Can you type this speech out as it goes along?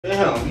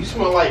Damn, you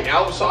smell like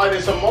outside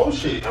and some more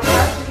shit. I'm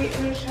about to get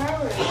in the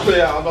shower.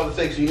 Yeah, I was about to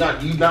say, so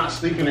you not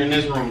sleeping in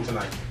this room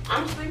tonight.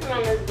 I'm sleeping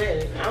on this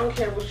bed. I don't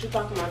care what you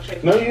talking about, Trey.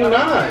 No, you're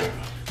not.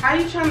 How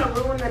you trying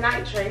to ruin the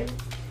night, Trey?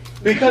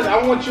 Because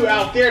I want you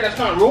out there. That's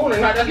not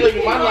ruining night. That's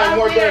making my night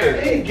more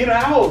better. Hey, get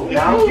out. If you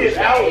don't get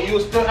out, you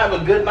will still have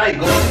a good night.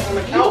 Go sleep on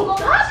the couch.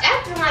 Stop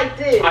acting like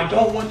this. I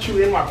don't want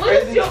you in my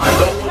presence. I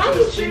don't want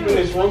you to sleep in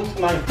this room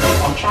tonight.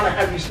 I'm trying to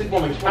have you sleep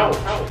on the couch.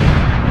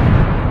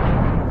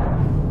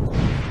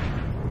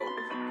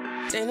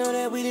 They know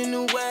that we the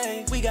new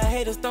wave. We got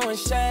haters throwing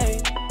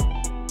shade.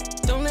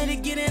 Don't let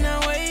it get in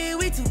our way.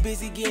 We too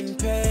busy getting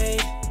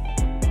paid.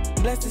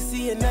 Blessed to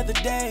see another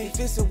day. If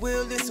it's a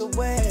will, it's a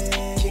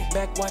way. Kick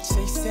back, watch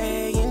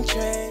SaySay and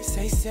Trey.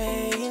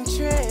 SaySay and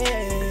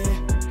Trey.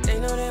 They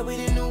know that we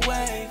the new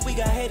wave. We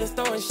got haters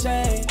throwing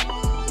shade.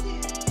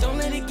 Don't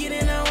let it get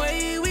in our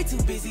way. We too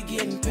busy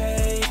getting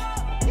paid.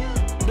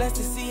 Blessed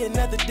to see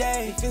another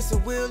day. If it's a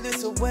will,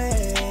 it's a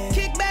way.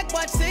 Kick back,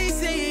 watch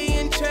SaySay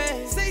and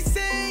Trey.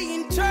 SaySay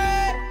and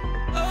Trey.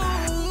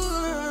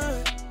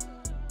 Oh.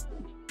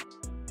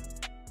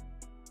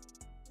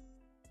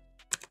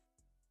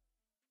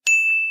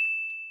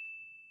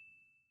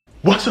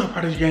 What's up,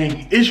 Riders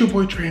Gang? It's your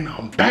boy Trey, and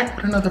I'm back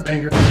with another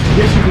banger.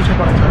 Yes, you can check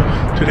out the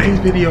title. Today's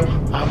video,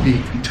 I'll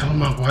be telling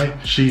my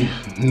wife she's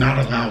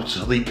not allowed to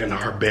sleep in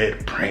her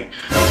bed prank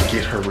to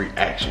get her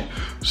reaction.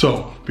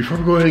 So, before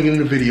we go ahead and get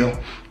into the video,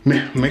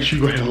 make sure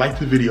you go ahead and like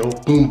the video.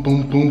 Boom,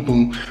 boom, boom,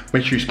 boom.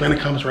 Make sure you spam the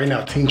comments right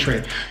now, Team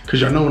Trey.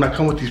 Because y'all know when I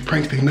come with these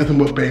pranks, they nothing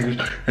but bangers.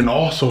 And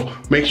also,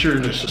 make sure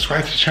to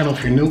subscribe to the channel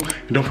if you're new.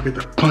 And don't forget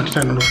to punch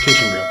that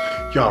notification bell.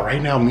 Y'all,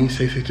 right now, me and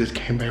SaySay just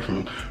came back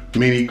from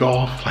mini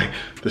golf. Like,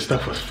 the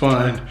stuff was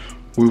fun.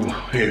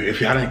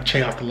 If y'all didn't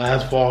check out the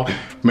last vlog,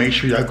 make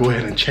sure y'all go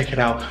ahead and check it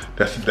out.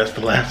 That's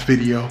the last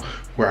video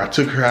where I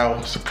took her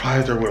out,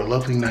 surprised her with a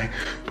lovely night.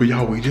 But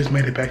y'all, we just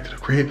made it back to the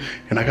crib,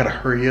 and I gotta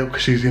hurry up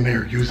because she's in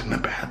there using the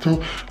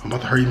bathroom. I'm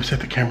about to hurry up and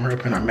set the camera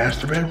up in our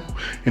master bedroom,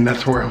 and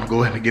that's where I'm gonna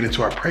go ahead and get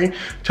into our prank,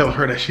 telling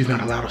her that she's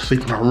not allowed to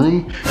sleep in our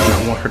room, and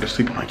I want her to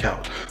sleep on my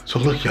couch. So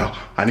look, y'all,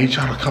 I need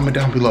y'all to comment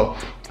down below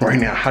right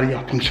now. How do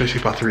y'all think she's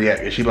about to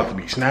react? Is she about to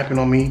be snapping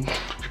on me?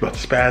 She about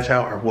to spaz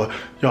out or what?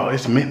 Y'all,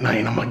 it's midnight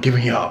and I'm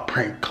giving y'all a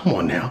prank. Come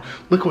on now.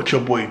 Look what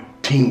your boy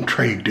Team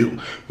Trey do.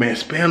 Man,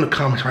 spam the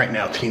comments right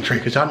now, Team Trey,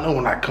 because y'all know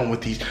when I come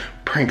with these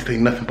pranks, they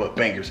nothing but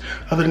bangers.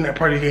 Other than that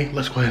party game,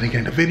 let's go ahead and get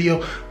in the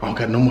video. I don't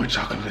got no more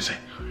talking to say.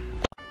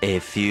 A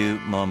few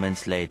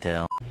moments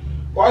later.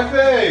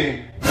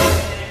 Wifey!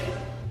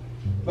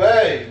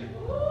 Babe!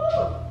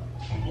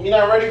 You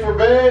not ready for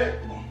bed?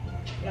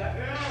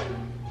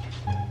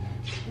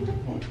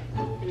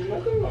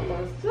 Look at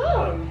my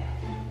son.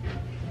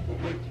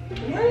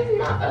 Where's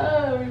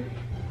my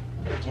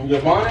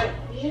Your bonnet?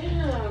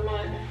 Yeah,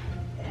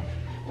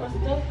 my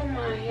stuff in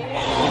my hair.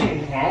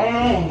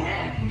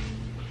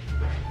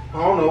 I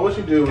don't know what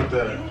you do with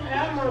that. I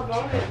have my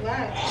bonnet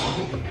back.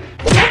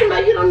 Talking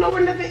about you don't know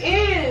where nothing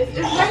is. It's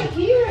right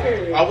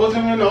here. I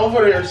wasn't even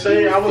over there,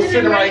 Say. I was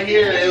sitting right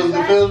here. It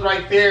was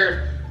right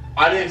there.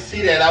 I didn't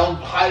see that. I was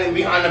hiding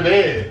behind the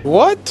bed.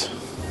 What?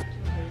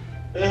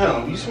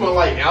 Damn, you smell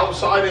like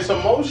outside and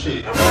some more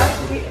shit. I'm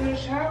about to get in the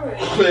shower.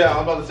 Yeah, I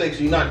was about to say,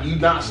 so you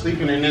not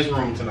sleeping in this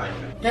room tonight.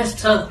 That's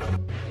tough.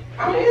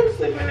 I am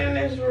sleeping in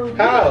this room.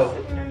 How?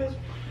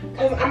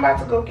 Because I'm about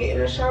to go get in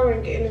the shower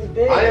and get in this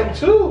bed. I am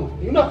too.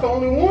 You're not the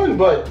only one,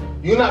 but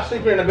you're not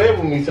sleeping in the bed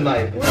with me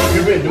tonight.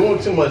 You've been doing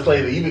too much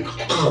lately. You've been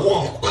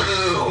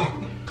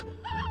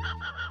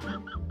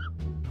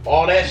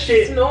all that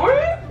shit.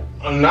 Snoring?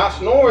 I'm not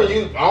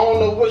snoring. I don't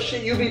know what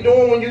shit you be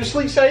doing when you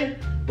sleep, Say.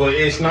 But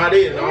it's not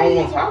it. What are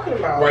you talking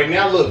about? Right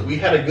now, look, we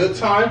had a good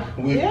time.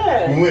 We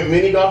went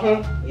mini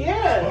golfing.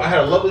 Yeah. I had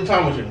a lovely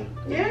time with you.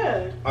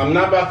 Yeah. I'm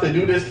not about to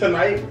do this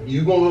tonight.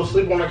 You gonna go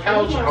sleep on the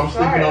couch. I'm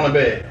sleeping on the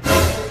bed. You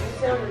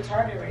sound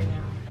retarded right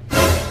now.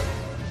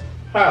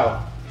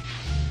 How?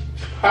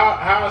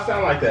 How I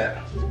sound like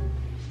that?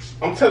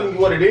 I'm telling you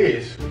what it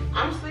is.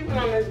 I'm sleeping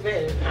on this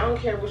bed. I don't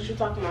care what you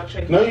talking about,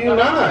 Trey. No, you're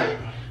not.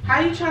 How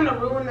you trying to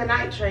ruin the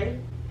night, Trey?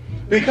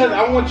 Because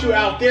I want you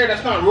out there.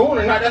 That's not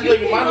ruining night. That's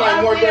making my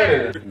night more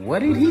better. What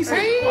did he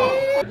say?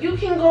 You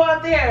can go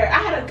out there. I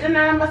had a good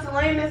night. I'm about to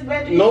lay in this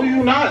bed. No,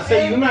 you're not.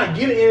 Say you're not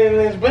getting in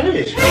this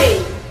bed.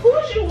 Hey,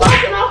 who's you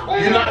walking off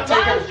on? You're not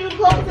Why is you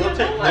close to the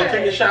door? Go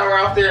take a shower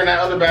out there in that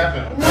other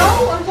bathroom.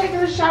 No, I'm taking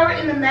a shower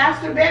in the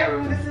master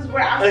bedroom. This is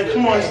where I sleep. Hey,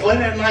 come on, it's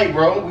late at night,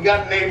 bro. We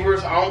got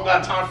neighbors. I don't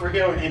got time for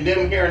him and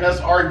them hearing us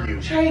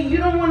argue. Trey, you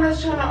don't want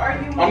us trying to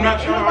argue with I'm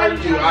not trying to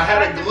argue. I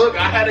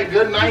had a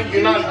good night.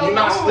 You're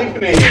not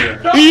sleeping in here.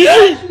 Don't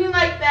touch me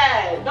like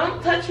that.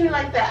 Don't touch me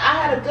like that. I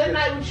had a good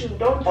night with you.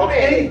 Don't do that.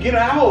 Okay, get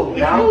out. If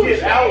you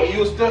get out,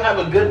 you'll still have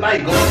a good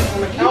night. Go sleep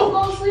on the couch. You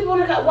go sleep on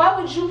the couch. Why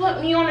would you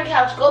put me on the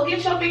couch? Go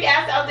get your big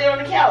ass out there on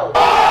the couch.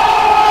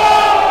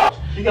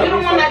 You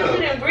don't want that you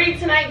didn't breathe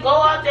tonight. Go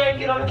out there and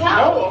get on the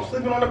couch. No, I'm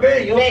sleeping on the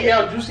bed. You don't see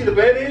how juicy the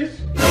bed is?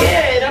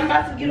 Yeah, I'm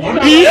about to get on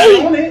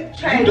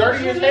it. You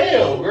dirty as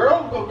hell,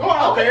 girl. Go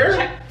out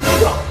there.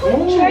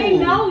 Ooh. Trey,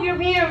 no, you're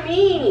being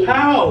mean.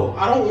 How?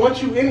 I don't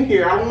want you in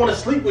here. I don't want to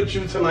sleep with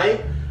you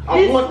tonight.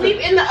 I want sleep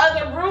in the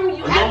other room.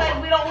 You act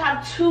like we don't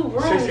have 2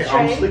 rooms, Say, Trey.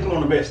 I'm sleeping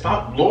on the bed.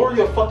 Stop. Lower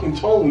your fucking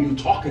tone when you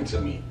talking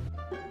to me.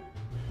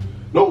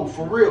 No,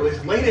 for real.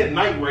 It's late at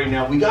night right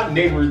now. We got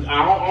neighbors.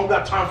 I don't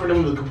got time for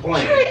them to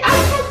complain. Trey, I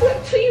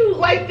talk to you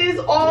like this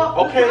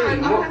all the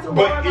time. I don't have to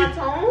lower my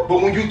tone.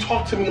 But when you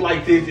talk to me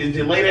like this, is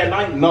it late at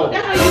night? No.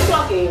 That's how you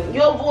talking.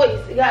 Your voice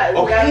got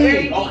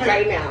very deep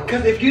right now.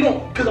 Because if you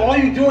don't, because all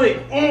you doing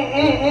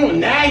is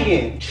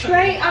nagging.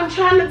 Trey, I'm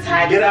trying to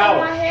tie this on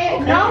my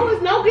head. Okay. No,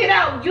 it's no get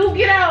out. You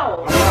get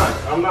out.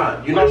 I'm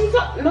not. You're what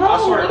not. No,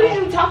 what are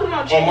you talking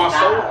about, Trey?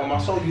 On my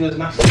soul, you is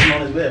not sleeping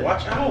on his bed.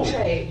 Watch out.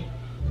 Trey.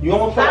 You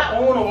don't put a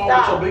phone on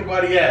with your big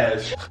body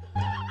ass.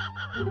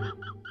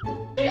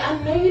 I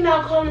know you're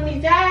not calling me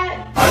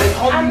fat. I didn't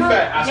call you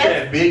fat. I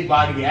said big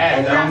body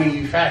ass. That don't mean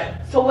you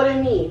fat. So what do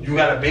you mean? You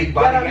got a big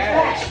body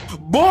ass. Fat.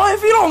 Boy,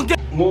 if you don't get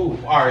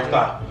move. Alright,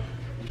 stop.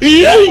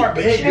 That's our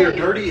bed. You're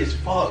dirty as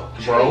fuck,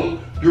 bro.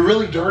 You're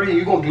really dirty and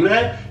you gonna do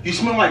that? You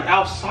smell like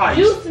outside.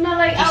 You smell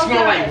like outside. You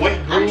smell like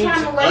wet greens,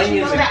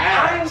 onions, and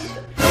ass.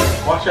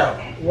 Watch out.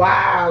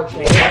 Wow,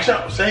 Trey. Watch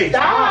out. Say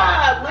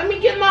stop. Let me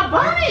get my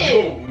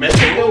bonnet.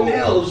 Messing your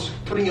nails,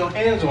 putting your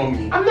hands on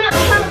me. I'm not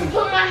trying to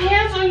put my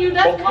hands on you.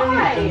 That's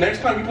why. The next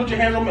time you put your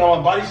hands on me, I'm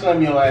gonna body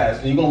slam your ass,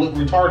 and you're gonna look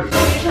retarded. You're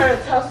trying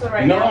to tussle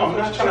right now. No, I'm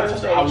not trying to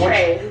tussle. I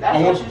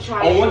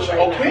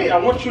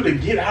want you to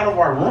get out of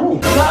our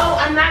room. No,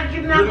 I'm not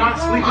getting out of the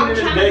room. You're not sleeping in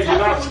this bed. You're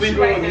not sleeping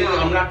with me.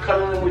 I'm not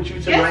cuddling with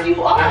you tonight. Yes,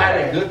 you are. I had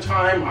a good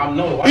time. I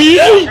know. Watch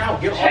out.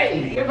 Get off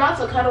of me. You're about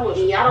to cuddle with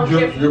me. I don't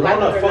care if you You're like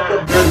gonna it or fuck not.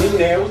 up your new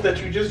nails that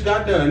you just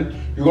got done.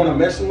 You're gonna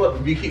mess them up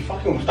if you keep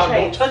fucking with them.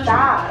 Don't touch me.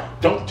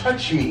 Don't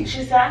touch me.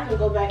 She said I can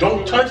go back.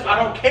 Don't touch. I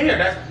don't care.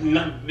 That's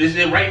not, is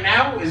it right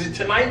now? Is it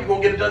tonight? You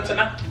gonna get it done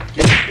tonight?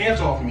 Get your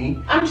hands off me.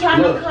 I'm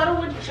trying to cuddle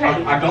with Trey.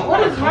 I don't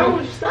what want is to wrong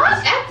with you?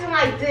 Stop acting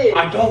like this.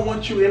 I don't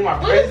want you in my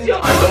presence.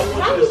 I don't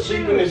want you to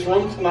sleep in this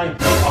room tonight.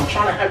 I'm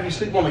trying to have you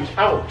sleep on the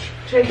couch.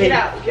 Trey, get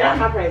out. Get out of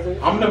my presence.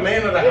 I'm the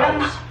man of the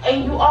house.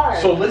 And you are.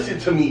 So listen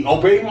to me.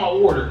 Obey my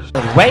orders.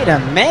 Wait a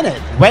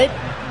minute. Wait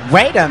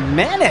a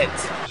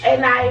minute.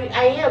 And I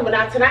am, but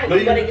not tonight.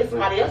 You better get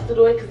somebody else to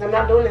do it because I'm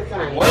not doing it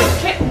tonight. What?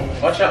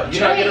 Watch out.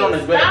 You're not getting on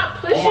this bed. Stop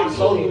pushing on my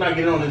soul, you're not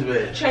getting on this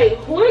bed. Trey,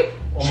 who?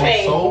 On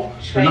my soul,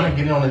 you're not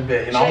getting on this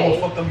bed. And I'm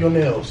gonna fuck up your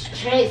nails.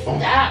 Trey, stop.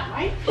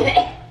 Right?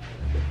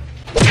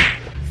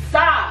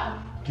 Stop.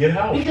 Get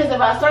out. Because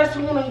if I start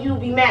swinging on you, you'll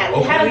be mad.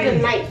 We had a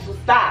good night, so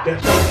stop.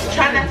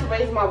 Try not to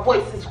raise my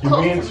voice. It's close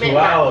You're being to too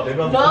loud. They're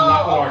about to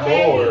knock on our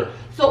door.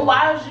 So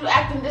why is you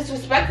acting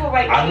disrespectful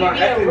right now? I'm not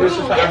acting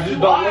disrespectful. I just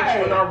don't want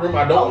you in our room.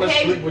 I don't want to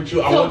sleep with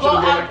you. I want you to go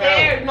out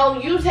there. No,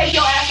 you take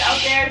your ass out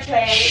there,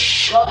 Trey.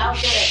 Go out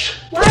there.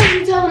 Why are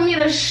you telling me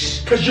to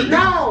shh? Because your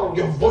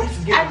voice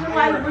is getting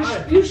acting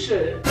like you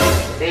should.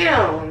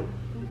 Damn.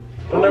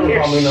 Don't never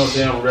call me no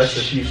damn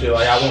recipe shit.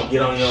 Like I won't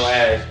get on your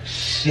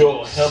ass.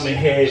 Your helmet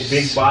head,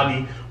 big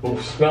body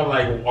will smell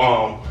like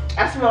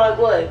I smell like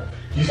what?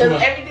 Because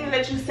everything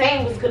that you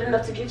saying was good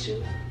enough to get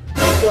you.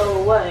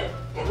 So what?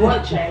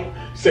 What, Trey?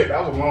 Say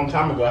that was a long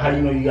time ago. How do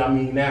you know you got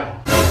me now?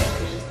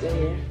 You're just still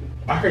here.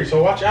 Alright,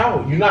 so watch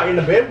out. You're not in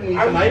the bed with me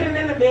tonight. I'm getting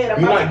in the bed.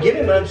 You're not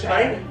getting none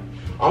tonight.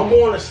 I'm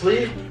going to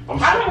sleep.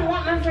 I don't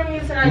want nothing from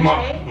you tonight,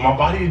 Trey. My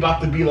body's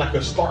about to be like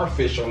a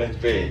starfish on this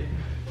bed.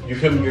 You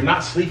feel me? You're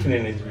not sleeping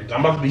in this bed.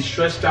 I'm about to be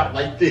stretched out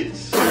like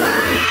this.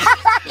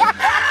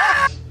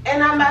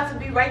 And I'm about to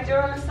be right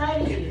there on the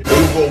side of you. You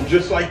go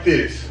just like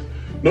this.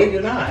 No,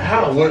 you're not.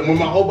 How? When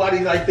my whole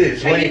body's like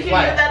this, Trey, laying you can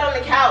flat. do that on the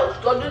couch.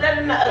 Go do that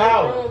in the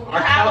other room.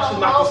 Our couch is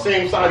not the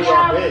same size as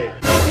our bed.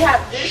 We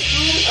have this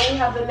room and we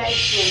have the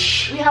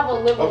next room. We have a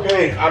living room.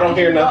 Okay, I don't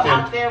hear nothing.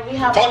 Out there, we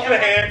have Talk to the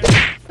hand.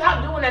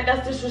 Stop doing that.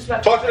 That's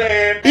disrespectful. Talk to the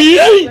hand.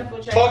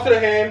 Talk to the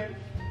hand.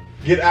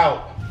 Get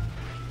out.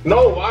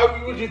 No, why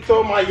would you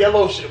throw my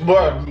yellow shit?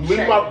 Bro,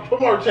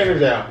 put my retainers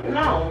down.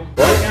 No.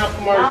 Right now,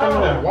 put my retainers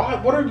down. Why?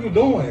 What are you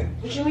doing?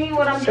 What you mean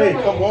what I'm doing?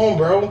 Say, come on,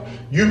 bro.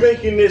 You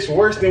making this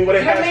worse than what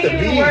it has to be. You're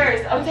making it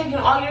worse. I'm taking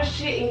all your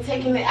shit and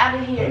taking it out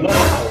of here. No.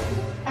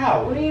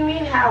 How? What do you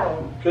mean how?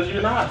 Because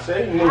you're not.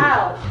 Say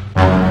how?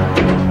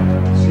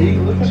 See,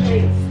 look at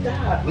you.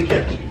 Stop. Look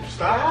at you.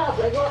 Stop.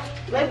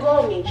 Let go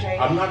of me, Trey.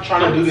 I'm not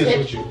trying to do this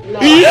with you. No.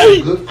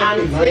 Good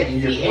fucking night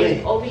and you're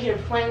playing. Over here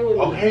playing with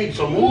me. Okay,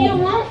 so move. You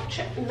won't.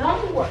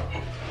 No.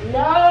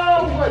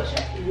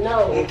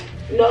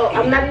 No.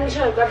 I'm not even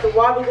trying to grab the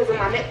wall because of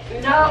my neck.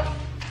 No.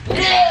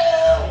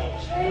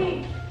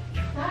 Trey.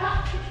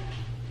 Stop.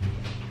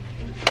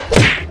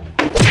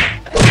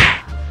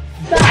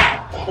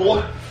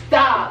 What?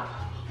 Stop.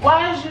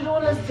 Why is you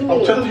doing this to me?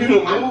 I'm telling you to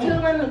move. I'm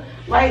feeling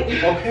like.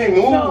 Okay,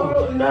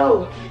 move.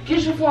 No.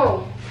 Get your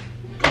phone.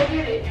 Go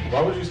get it.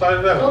 Why would you slide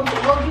it out?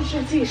 Go get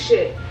your tea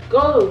shit.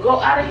 Go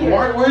out of here.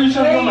 Where are you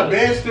trying to be on the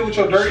bed still with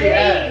your dirty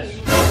ass?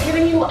 I'm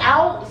getting you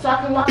out so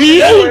I can lock the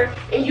door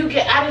and you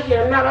get out of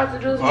here. I'm not about to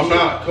do this. I'm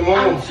not. Come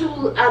on.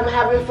 I'm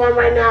having fun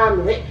right now.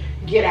 I'm lit.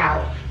 Get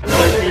out.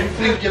 Can you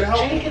please get out?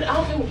 Jay, get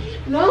out.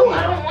 No,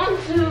 I don't want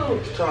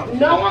to. Stop.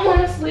 No, I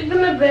want to sleep in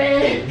the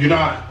bed. You're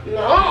not.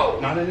 No.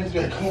 Not in this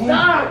bed. Come on.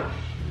 Stop.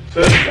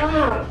 Sis,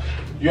 Stop.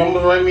 you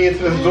almost ran me into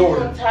this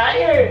door. I'm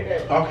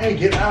tired. Okay,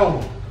 get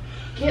out.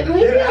 Get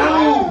me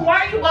out.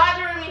 Why are you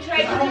bothering me,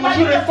 Trey? I don't want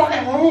you in this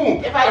fucking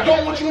room. I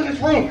don't want you in this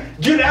room.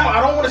 Get out.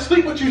 I don't want to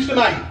sleep with you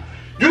tonight.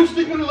 You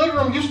sleep in the living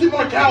room. You sleep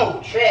on the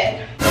couch.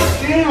 Bed.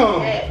 Damn.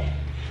 Bed.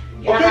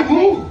 Okay,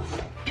 move.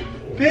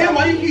 Damn,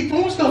 why you keep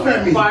throwing stuff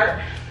at me? Bart.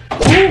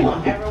 You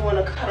don't ever want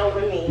to cut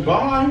over me.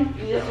 Bye.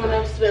 You just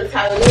want to spend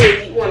time with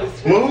me. You want to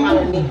spend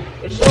time with me.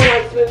 But you don't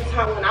want to spend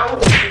time when I'm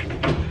with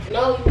you.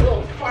 No, you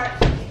little fart.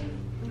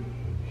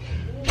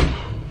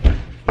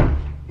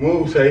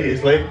 Move, Say.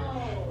 It's late.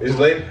 It's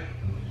late.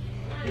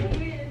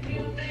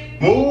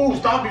 Move.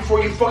 Stop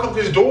before you fuck up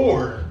this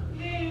door.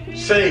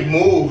 Say,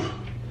 move.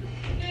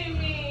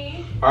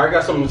 I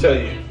got something to tell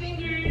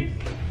you.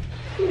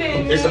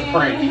 It's a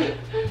prank.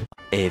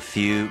 A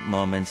few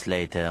moments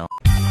later.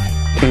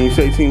 Can you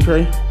say Team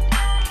Trey?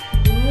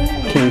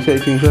 Can you say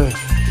Team Trey?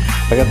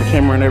 I got the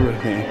camera and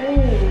everything.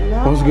 Hey,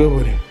 no. What's good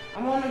with it?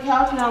 I'm on the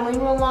couch now. Leave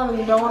me alone.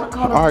 You don't want to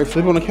call. Alright,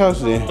 sleep on the couch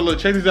then. Look,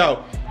 check this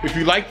out. If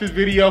you like this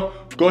video,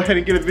 go ahead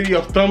and get a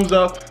video thumbs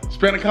up.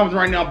 Spread the comments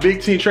right now,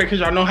 Big Team Trey, because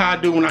y'all know how I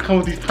do when I come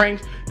with these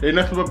pranks. They're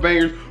nothing but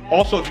bangers.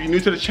 Also, if you're new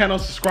to the channel,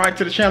 subscribe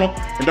to the channel.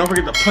 And don't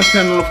forget to punch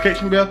that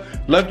notification bell.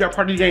 Love y'all,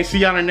 party gang. See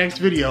y'all in the next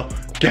video.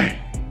 Gang.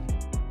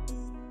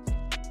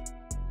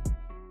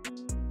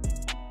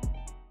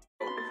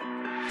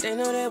 They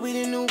know that we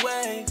the new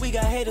way. We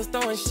got haters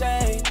throwing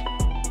shade.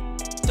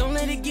 Don't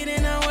let it get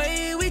in our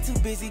way. We too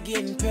busy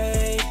getting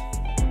paid.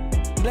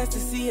 Blessed to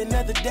see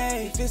another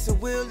day. If it's a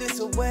will, it's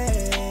a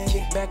way.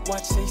 Kick back,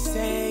 watch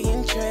SaySay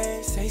and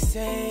Trey.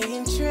 SaySay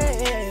and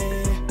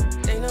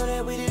Trey. They know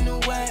that we the new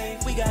way.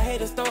 We got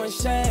haters throwing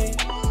shade.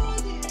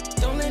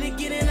 Don't let it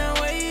get in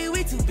our way.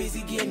 We too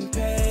busy getting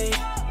paid.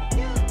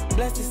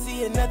 Blessed to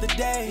see another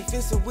day. If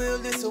it's a will,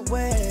 it's a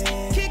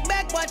way. Kick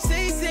back, watch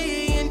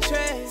SaySay and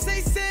Trey.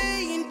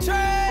 SaySay and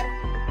Trey.